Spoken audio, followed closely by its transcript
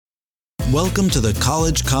Welcome to the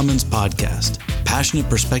College Commons Podcast, passionate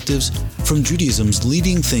perspectives from Judaism's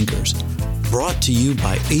leading thinkers, brought to you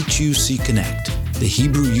by HUC Connect, the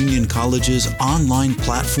Hebrew Union College's online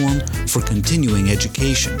platform for continuing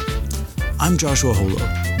education. I'm Joshua Holo,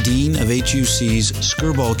 Dean of HUC's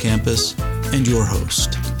Skirball campus, and your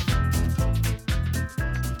host.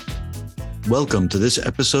 Welcome to this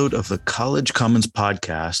episode of the College Commons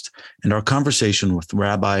Podcast and our conversation with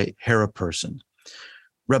Rabbi Hara Person.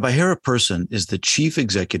 Rabbi Hara Person is the chief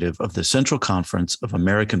executive of the Central Conference of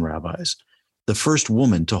American Rabbis, the first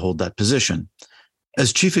woman to hold that position.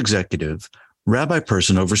 As chief executive, Rabbi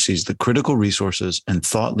Person oversees the critical resources and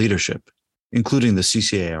thought leadership, including the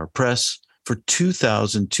CCAR Press, for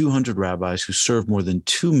 2,200 rabbis who serve more than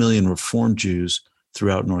 2 million Reformed Jews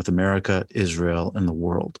throughout North America, Israel, and the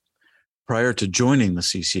world. Prior to joining the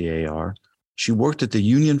CCAR, she worked at the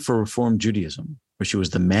Union for Reformed Judaism, where she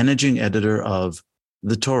was the managing editor of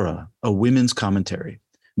The Torah, a women's commentary,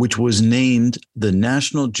 which was named the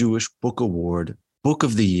National Jewish Book Award Book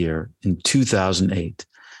of the Year in 2008.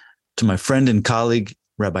 To my friend and colleague,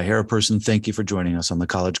 Rabbi Hara Person, thank you for joining us on the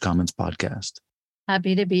College Commons Podcast.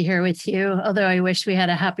 Happy to be here with you, although I wish we had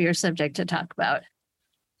a happier subject to talk about.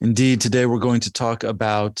 Indeed, today we're going to talk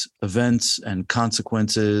about events and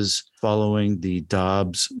consequences following the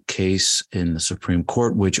Dobbs case in the Supreme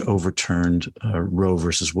Court, which overturned Roe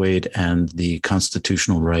versus Wade and the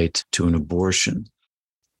constitutional right to an abortion.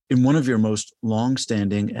 In one of your most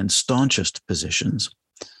longstanding and staunchest positions,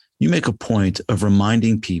 you make a point of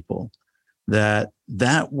reminding people that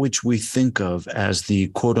which we think of as the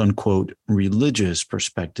quote-unquote religious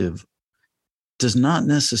perspective does not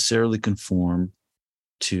necessarily conform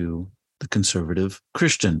to the conservative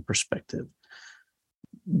Christian perspective.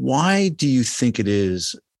 Why do you think it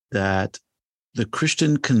is that the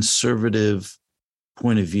Christian conservative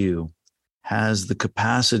point of view has the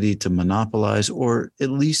capacity to monopolize or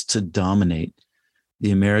at least to dominate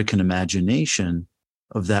the American imagination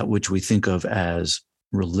of that which we think of as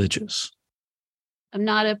religious? I'm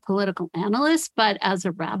not a political analyst, but as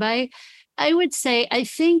a rabbi, I would say I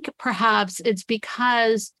think perhaps it's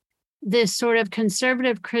because this sort of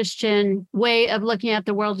conservative Christian way of looking at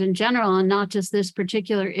the world in general, and not just this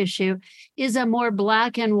particular issue, is a more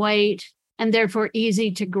black and white and therefore easy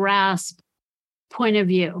to grasp point of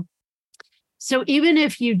view. So even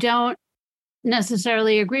if you don't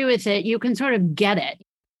necessarily agree with it, you can sort of get it.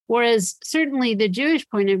 Whereas certainly the Jewish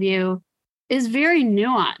point of view is very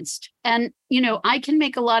nuanced. And, I can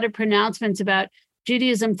make a lot of pronouncements about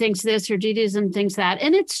Judaism thinks this or Judaism thinks that.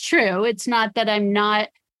 And it's true. It's not that I'm not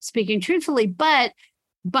speaking truthfully, but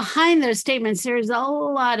behind those statements, there's a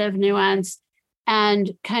lot of nuance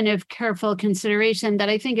and kind of careful consideration that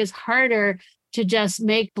I think is harder to just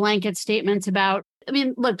make blanket statements about. I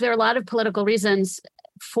mean, look, there are a lot of political reasons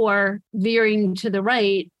for veering to the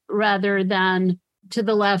right rather than to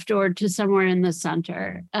the left or to somewhere in the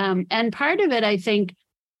center. And part of it, I think,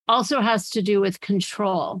 also has to do with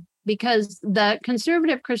control, because the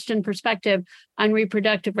conservative Christian perspective on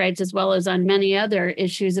reproductive rights, as well as on many other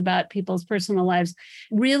issues about people's personal lives,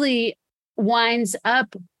 really winds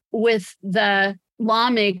up with the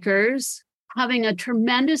lawmakers having a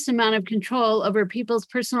tremendous amount of control over people's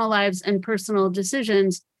personal lives and personal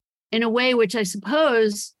decisions in a way which I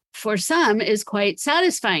suppose for some is quite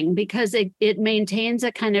satisfying, because it maintains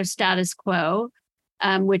a kind of status quo,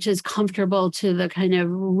 which is comfortable to the kind of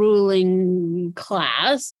ruling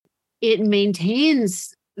class. It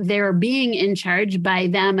maintains their being in charge by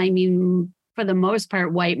them. I mean, for the most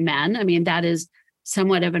part, white men. I mean, that is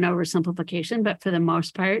somewhat of an oversimplification, but for the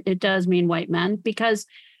most part, it does mean white men, because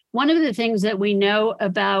one of the things that we know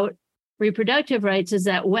about reproductive rights is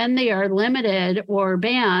that when they are limited or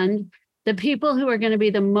banned, the people who are going to be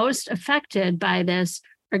the most affected by this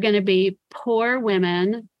are going to be poor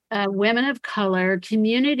women, women of color,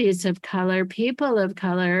 communities of color, people of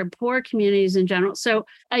color, poor communities in general. So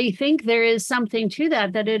I think there is something to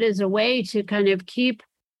that it is a way to kind of keep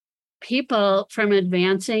people from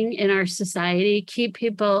advancing in our society, keep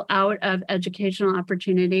people out of educational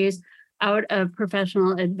opportunities, out of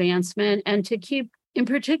professional advancement, and to keep, in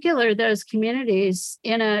particular, those communities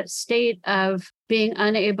in a state of being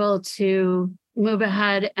unable to move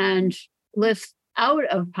ahead and lift out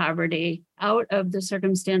of poverty, out of the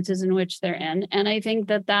circumstances in which they're in. And I think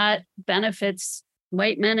that benefits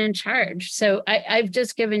white men in charge. So I've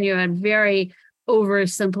just given you a very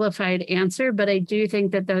oversimplified answer, but I do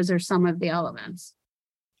think that those are some of the elements.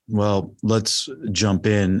 Well, let's jump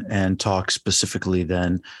in and talk specifically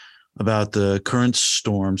then about the current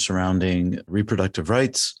storm surrounding reproductive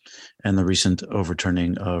rights and the recent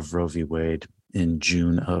overturning of Roe v. Wade in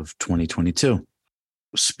June of 2022.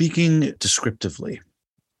 Speaking descriptively,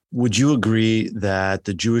 would you agree that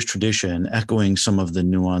the Jewish tradition, echoing some of the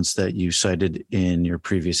nuance that you cited in your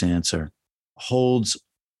previous answer, holds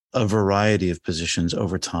a variety of positions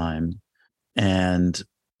over time and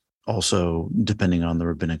also depending on the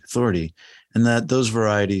rabbinic authority, and that those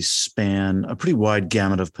varieties span a pretty wide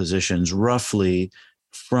gamut of positions, roughly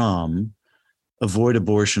from avoid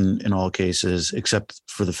abortion in all cases, except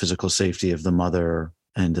for the physical safety of the mother,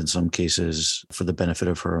 and in some cases for the benefit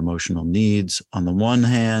of her emotional needs on the one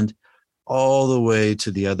hand, all the way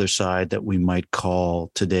to the other side that we might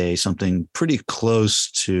call today something pretty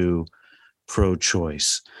close to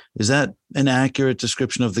pro-choice. Is that an accurate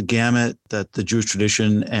description of the gamut that the Jewish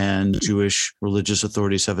tradition and Jewish religious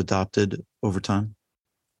authorities have adopted over time?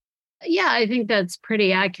 Yeah, I think that's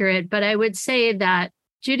pretty accurate. But I would say that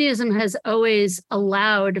Judaism has always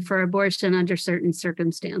allowed for abortion under certain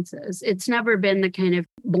circumstances. It's never been the kind of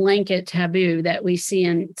blanket taboo that we see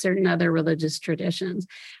in certain other religious traditions.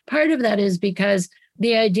 Part of that is because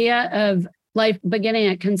the idea of life beginning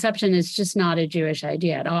at conception is just not a Jewish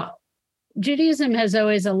idea at all. Judaism has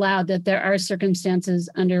always allowed that there are circumstances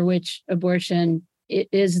under which abortion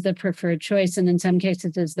is the preferred choice, and in some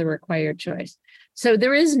cases is the required choice. So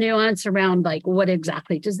there is nuance around like, what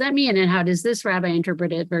exactly does that mean? And how does this rabbi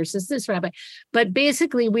interpret it versus this rabbi? But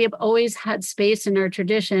basically, we have always had space in our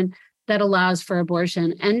tradition that allows for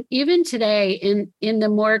abortion. And even today, in the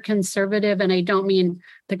more conservative, and I don't mean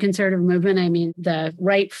the conservative movement, I mean the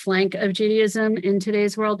right flank of Judaism in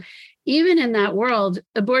today's world, even in that world,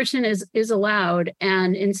 abortion is allowed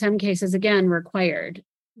and in some cases, again, required.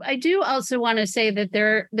 I do also want to say that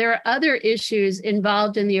there are other issues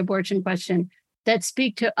involved in the abortion question that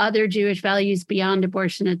speak to other Jewish values beyond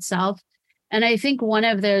abortion itself. And I think one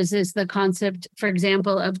of those is the concept, for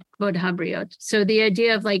example, of kvod habriot. So the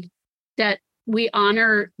idea of like that we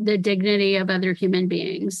honor the dignity of other human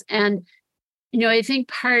beings. And, I think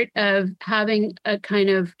part of having a kind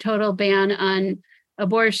of total ban on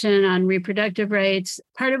abortion, on reproductive rights,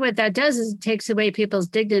 part of what that does is it takes away people's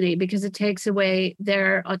dignity because it takes away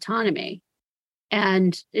their autonomy.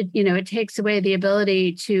 And it takes away the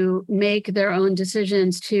ability to make their own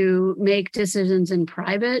decisions, to make decisions in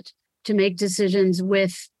private, to make decisions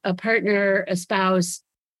with a partner, a spouse,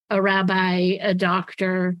 a rabbi, a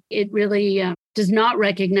doctor. It really does not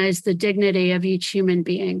recognize the dignity of each human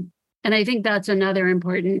being. And I think that's another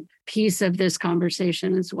important piece of this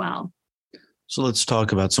conversation as well. So let's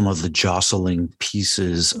talk about some of the jostling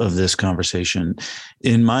pieces of this conversation.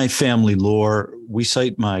 In my family lore, we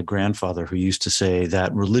cite my grandfather who used to say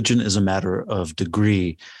that religion is a matter of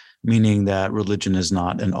degree, meaning that religion is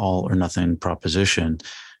not an all or nothing proposition.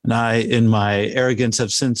 And I, in my arrogance,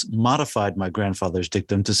 have since modified my grandfather's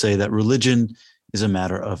dictum to say that religion is a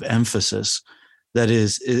matter of emphasis. That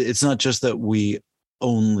is, it's not just that we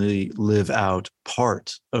only live out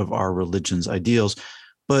part of our religion's ideals,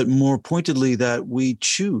 but more pointedly that we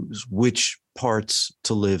choose which parts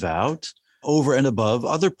to live out over and above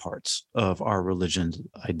other parts of our religion's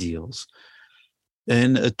ideals.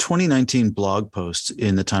 In a 2019 blog post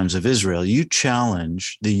in the Times of Israel, you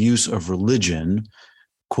challenge the use of religion,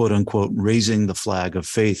 quote unquote, raising the flag of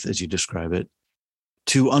faith, as you describe it,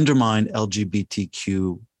 to undermine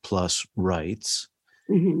LGBTQ plus rights.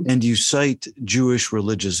 Mm-hmm. And you cite Jewish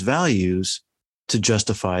religious values to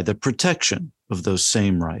justify the protection of those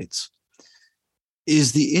same rights.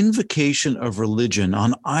 Is the invocation of religion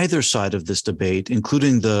on either side of this debate,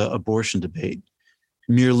 including the abortion debate,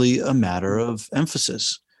 merely a matter of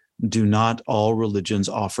emphasis? Do not all religions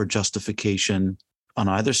offer justification on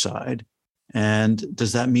either side? And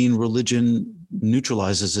does that mean religion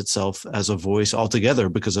neutralizes itself as a voice altogether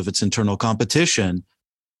because of its internal competition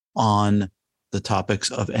on the topics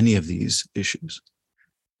of any of these issues?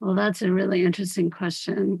 Well, that's a really interesting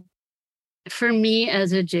question. For me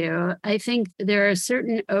as a Jew, I think there are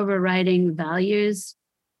certain overriding values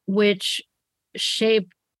which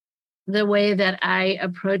shape the way that I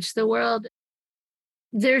approach the world.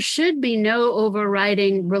 There should be no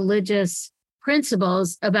overriding religious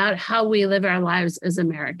principles about how we live our lives as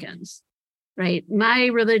Americans, right? My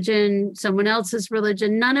religion, someone else's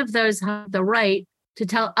religion, none of those have the right to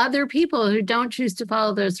tell other people who don't choose to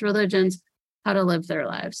follow those religions how to live their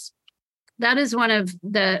lives. That is one of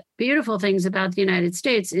the beautiful things about the United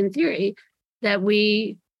States, in theory, that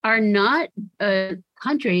we are not a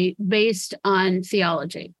country based on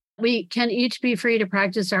theology. We can each be free to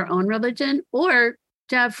practice our own religion or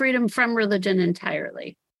to have freedom from religion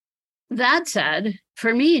entirely. That said,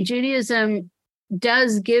 for me, Judaism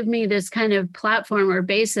does give me this kind of platform or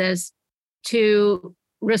basis to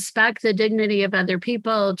respect the dignity of other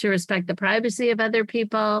people, to respect the privacy of other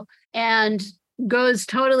people, and goes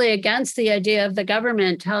totally against the idea of the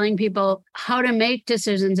government telling people how to make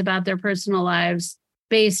decisions about their personal lives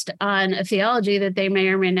based on a theology that they may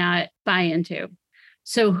or may not buy into.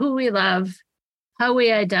 So who we love, how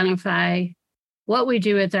we identify, what we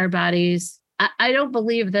do with our bodies. I don't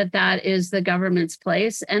believe that that is the government's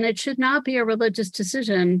place, and it should not be a religious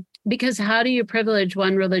decision, because how do you privilege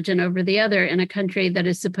one religion over the other in a country that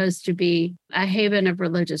is supposed to be a haven of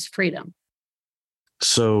religious freedom?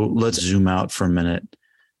 So let's zoom out for a minute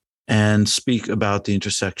and speak about the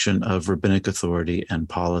intersection of rabbinic authority and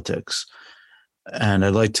politics. And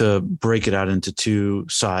I'd like to break it out into two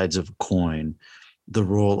sides of a coin: the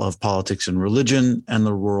role of politics in religion and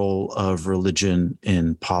the role of religion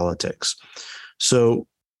in politics. So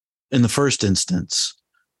in the first instance,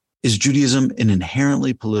 is Judaism an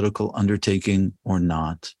inherently political undertaking or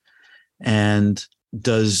not? And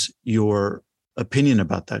does your opinion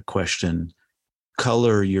about that question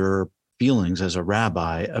color your feelings as a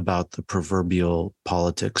rabbi about the proverbial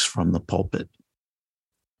politics from the pulpit?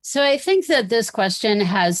 So I think that this question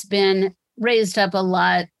has been raised up a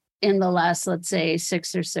lot in the last, let's say,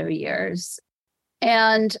 6 or so years.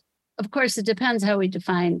 And of course, it depends how we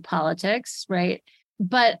define politics, right?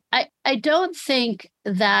 But I don't think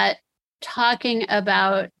that talking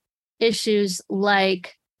about issues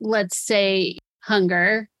like, let's say,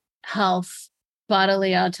 hunger, health,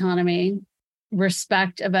 bodily autonomy,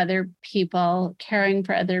 respect of other people, caring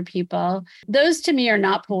for other people, those to me are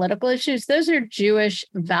not political issues. Those are Jewish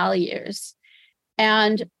values.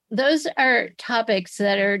 And those are topics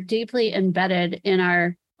that are deeply embedded in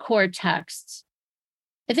our core texts.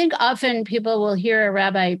 I think often people will hear a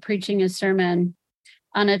rabbi preaching a sermon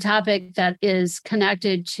on a topic that is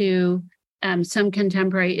connected to some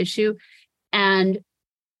contemporary issue, and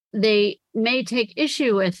they may take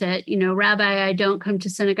issue with it. You know, Rabbi, I don't come to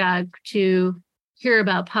synagogue to hear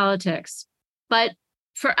about politics. But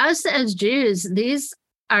for us as Jews, these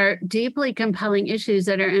are deeply compelling issues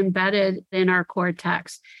that are embedded in our core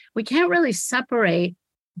text. We can't really separate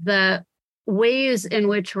the ways in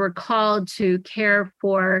which we're called to care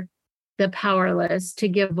for the powerless, to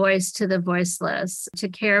give voice to the voiceless, to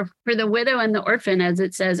care for the widow and the orphan, as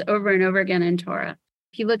it says over and over again in Torah.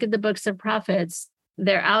 If you look at the books of prophets,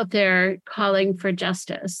 they're out there calling for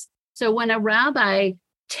justice. So when a rabbi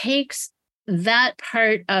takes that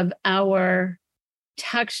part of our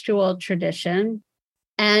textual tradition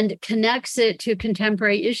and connects it to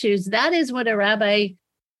contemporary issues, that is what a rabbi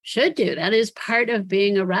should do. That is part of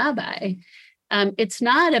being a rabbi. It's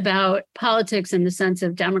not about politics in the sense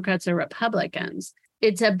of Democrats or Republicans.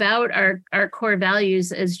 It's about our core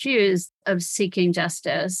values as Jews of seeking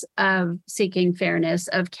justice, of seeking fairness,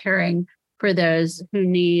 of caring for those who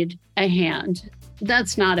need a hand.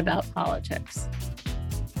 That's not about politics.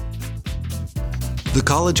 The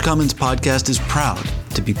College Commons Podcast is proud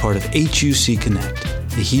to be part of HUC Connect,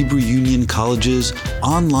 the Hebrew Union College's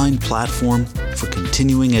online platform for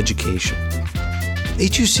continuing education.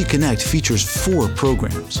 HUC Connect features 4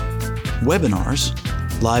 programs: webinars,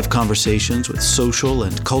 live conversations with social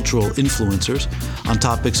and cultural influencers on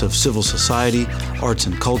topics of civil society, arts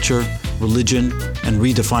and culture, religion, and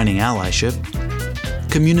redefining allyship;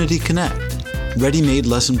 Community Connect, ready-made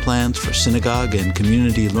lesson plans for synagogue and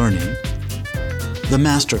community learning; the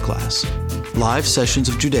Masterclass, live sessions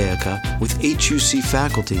of Judaica with HUC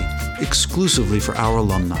faculty exclusively for our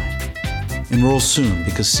alumni. Enroll soon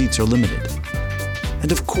because seats are limited.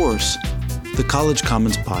 And of course, the College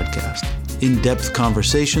Commons Podcast, in-depth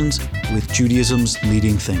conversations with Judaism's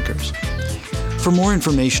leading thinkers. For more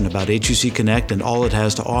information about HUC Connect and all it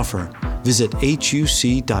has to offer, visit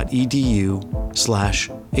huc.edu/HUC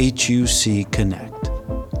Connect.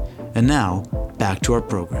 And now, back to our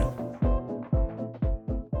program.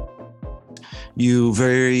 You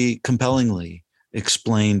very compellingly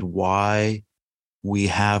explained why we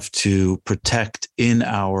have to protect in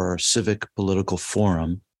our civic political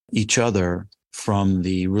forum each other from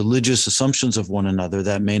the religious assumptions of one another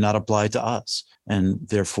that may not apply to us, and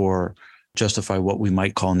therefore justify what we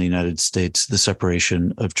might call in the United States the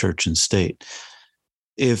separation of church and state.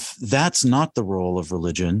 If that's not the role of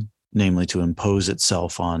religion, namely to impose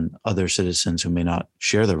itself on other citizens who may not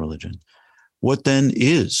share their religion, what then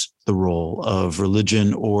is the role of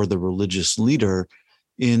religion or the religious leader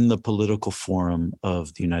in the political forum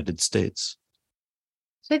of the United States?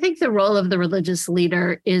 So I think the role of the religious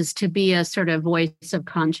leader is to be a sort of voice of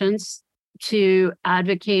conscience, to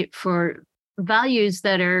advocate for values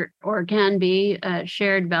that are or can be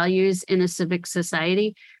shared values in a civic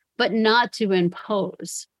society, but not to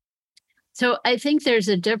impose. So I think there's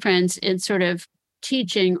a difference in sort of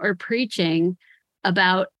teaching or preaching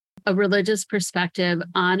about a religious perspective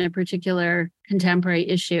on a particular contemporary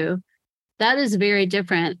issue, that is very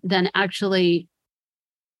different than actually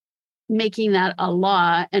making that a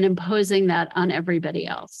law and imposing that on everybody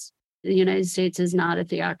else. The United States is not a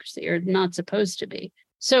theocracy, or not supposed to be.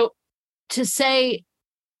 So to say,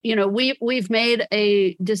 we've made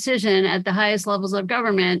a decision at the highest levels of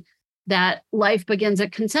government that life begins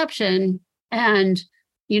at conception, and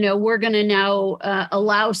we're going to now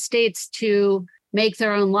allow states to make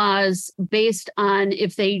their own laws based on,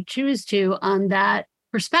 if they choose to, on that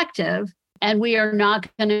perspective. And we are not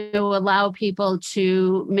going to allow people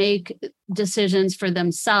to make decisions for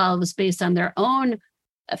themselves based on their own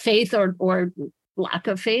faith or lack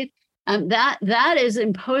of faith. That is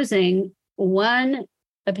imposing one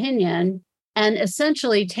opinion and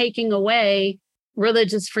essentially taking away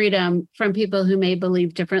religious freedom from people who may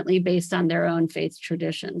believe differently based on their own faith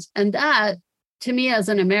traditions. And that, to me, as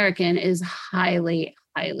an American, is highly,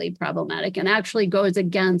 highly problematic, and actually goes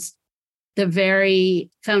against the very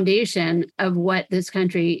foundation of what this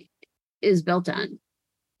country is built on.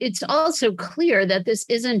 It's also clear that this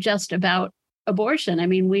isn't just about abortion. I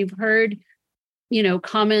mean, we've heard,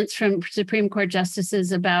 comments from Supreme Court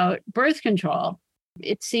justices about birth control.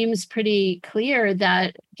 It seems pretty clear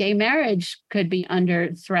that gay marriage could be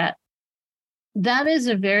under threat. That is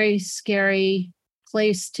a very scary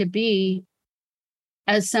place to be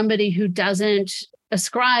as somebody who doesn't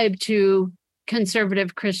ascribe to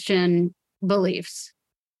conservative Christian beliefs.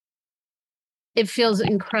 It feels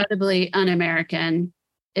incredibly un-American.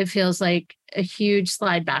 It feels like a huge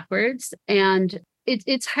slide backwards. And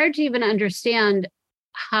it's hard to even understand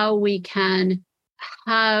how we can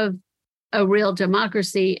have a real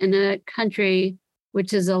democracy in a country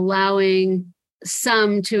which is allowing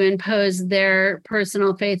some to impose their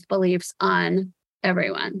personal faith beliefs on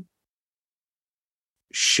everyone.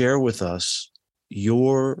 Share with us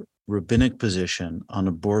your rabbinic position on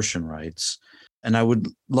abortion rights. And I would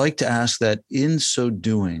like to ask that in so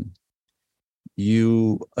doing,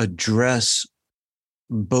 you address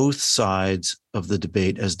both sides of the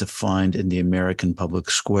debate as defined in the American public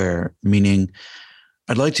square, meaning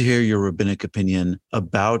I'd like to hear your rabbinic opinion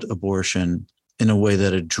about abortion in a way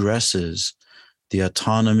that addresses the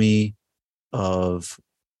autonomy of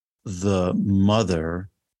the mother,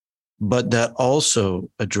 but that also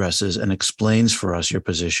addresses and explains for us your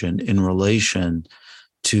position in relation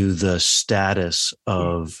to the status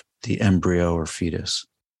of the embryo or fetus.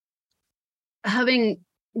 Having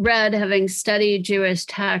studied Jewish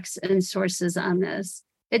texts and sources on this,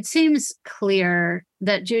 it seems clear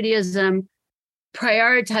that Judaism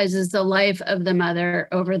prioritizes the life of the mother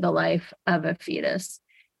over the life of a fetus.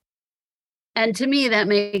 And to me, that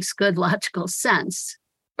makes good logical sense.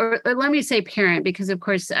 Or let me say parent, because of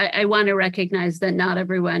course I want to recognize that not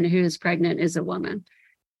everyone who is pregnant is a woman.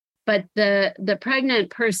 But the pregnant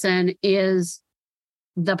person is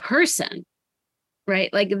the person,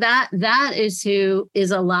 right? Like that is who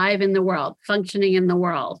is alive in the world, functioning in the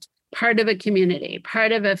world, part of a community,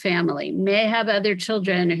 part of a family, may have other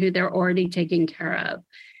children who they're already taking care of.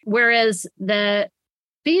 Whereas the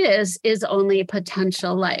fetus is only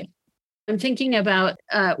potential life. I'm thinking about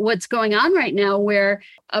what's going on right now, where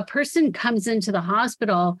a person comes into the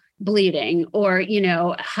hospital bleeding, or,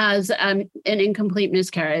 has an incomplete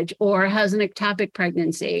miscarriage, or has an ectopic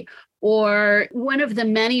pregnancy, or one of the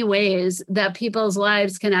many ways that people's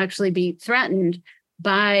lives can actually be threatened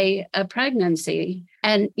by a pregnancy.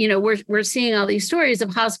 And, we're seeing all these stories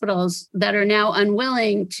of hospitals that are now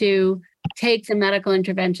unwilling to take the medical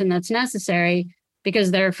intervention that's necessary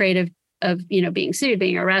because they're afraid of being sued,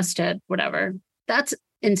 being arrested, whatever. That's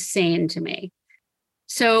insane to me.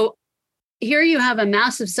 So here you have a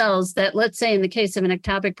mass of cells that, let's say in the case of an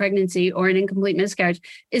ectopic pregnancy or an incomplete miscarriage,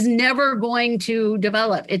 is never going to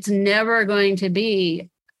develop. It's never going to be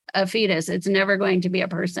a fetus. It's never going to be a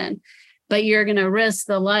person. But you're going to risk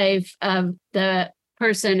the life of the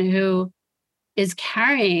person who is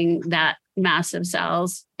carrying that mass of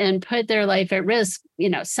cells and put their life at risk,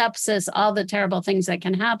 sepsis, all the terrible things that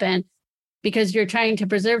can happen, because you're trying to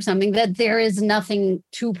preserve something that there is nothing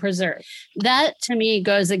to preserve. That to me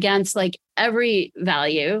goes against like every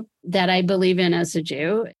value that I believe in as a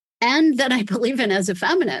Jew and that I believe in as a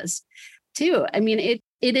feminist too. I mean, it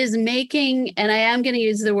is making, and I am going to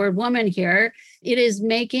use the word woman here, it is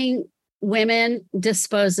making women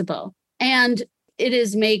disposable. And it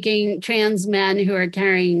is making trans men who are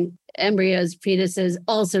carrying embryos, fetuses,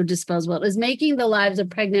 also disposable. It is making the lives of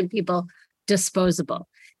pregnant people disposable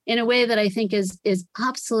in a way that I think is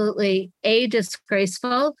absolutely A,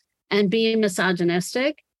 disgraceful, and B,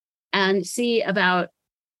 misogynistic, and C, about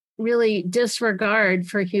really disregard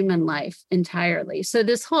for human life entirely. So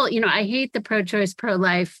this whole, I hate the pro-choice,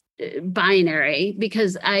 pro-life binary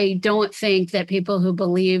because I don't think that people who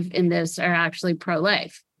believe in this are actually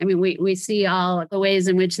pro-life. I mean, we see all the ways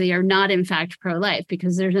in which they are not, in fact, pro-life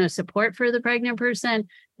because there's no support for the pregnant person.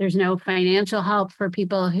 There's no financial help for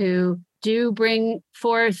people who do bring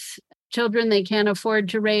forth children they can't afford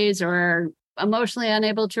to raise or are emotionally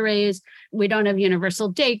unable to raise. We don't have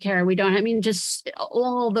universal daycare. We don't have, just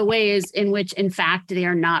all the ways in which, in fact, they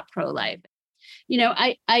are not pro-life.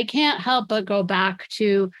 I can't help but go back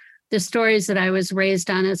to the stories that I was raised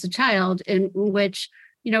on as a child, in which,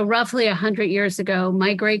 roughly 100 years ago,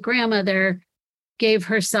 my great grandmother gave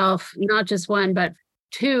herself not just one, but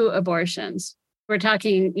 2 abortions. We're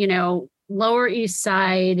talking, Lower East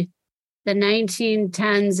Side, the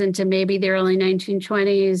 1910s into maybe the early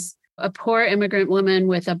 1920s, a poor immigrant woman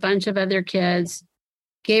with a bunch of other kids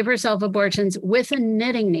gave herself abortions with a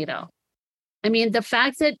knitting needle. I mean, the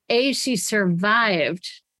fact that she survived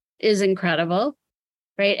is incredible,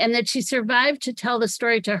 right? And that she survived to tell the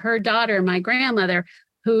story to her daughter, my grandmother,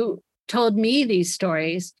 who told me these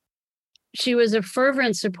stories. She was a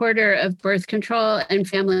fervent supporter of birth control and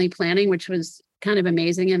family planning, which was kind of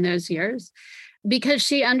amazing in those years, because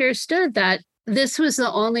she understood that this was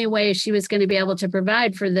the only way she was going to be able to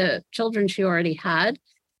provide for the children she already had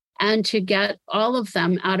and to get all of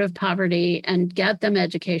them out of poverty and get them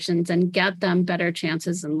educations and get them better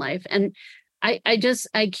chances in life. And I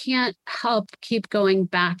can't help keep going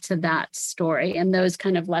back to that story and those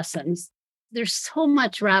kind of lessons. There's so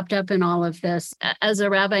much wrapped up in all of this. As a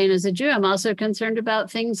rabbi and as a Jew, I'm also concerned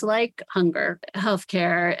about things like hunger,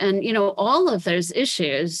 healthcare, and, all of those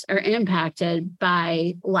issues are impacted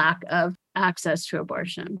by lack of access to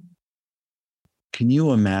abortion. Can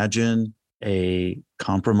you imagine a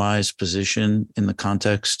compromise position in the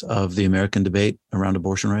context of the American debate around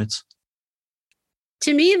abortion rights?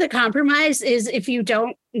 To me, the compromise is if you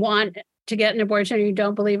don't want to get an abortion or you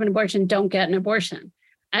don't believe in abortion, don't get an abortion.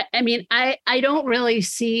 I don't really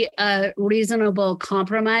see a reasonable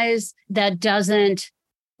compromise that doesn't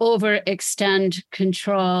overextend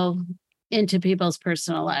control into people's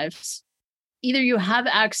personal lives. Either you have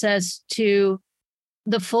access to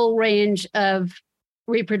the full range of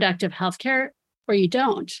reproductive health care or you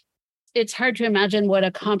don't. It's hard to imagine what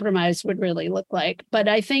a compromise would really look like. But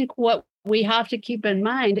I think what we have to keep in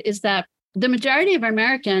mind is that the majority of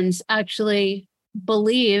Americans actually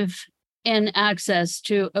believe in access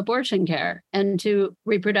to abortion care and to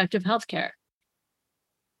reproductive health care.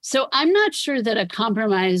 So I'm not sure that a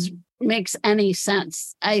compromise makes any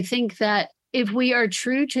sense. I think that if we are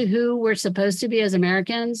true to who we're supposed to be as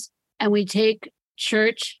Americans and we take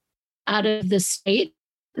church out of the state,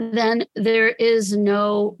 then there is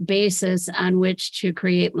no basis on which to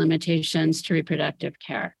create limitations to reproductive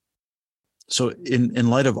care. So in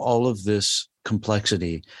light of all of this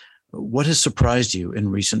complexity, what has surprised you in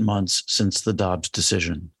recent months since the Dobbs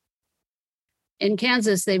decision? In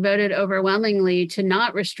Kansas, they voted overwhelmingly to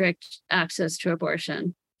not restrict access to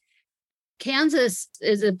abortion. Kansas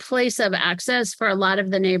is a place of access for a lot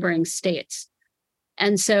of the neighboring states.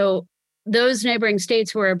 And so those neighboring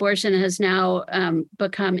states where abortion has now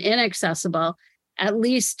become inaccessible, at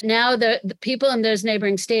least now the people in those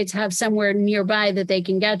neighboring states have somewhere nearby that they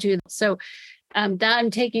can get to. So that I'm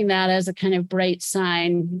taking that as a kind of bright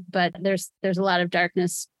sign, but there's a lot of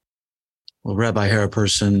darkness. Well, Rabbi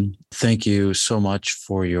Harriperson, thank you so much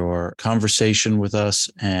for your conversation with us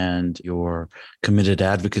and your committed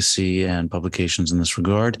advocacy and publications in this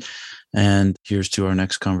regard. And here's to our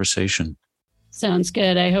next conversation. Sounds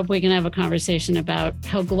good. I hope we can have a conversation about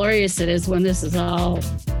how glorious it is when this is all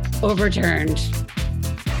overturned.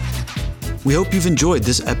 We hope you've enjoyed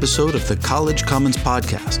this episode of the College Commons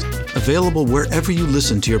Podcast, available wherever you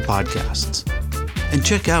listen to your podcasts. And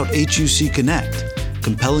check out HUC Connect,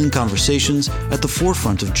 compelling conversations at the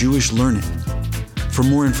forefront of Jewish learning. For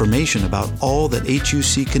more information about all that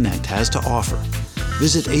HUC Connect has to offer,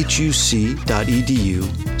 visit huc.edu/HUC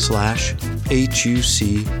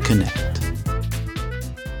Connect.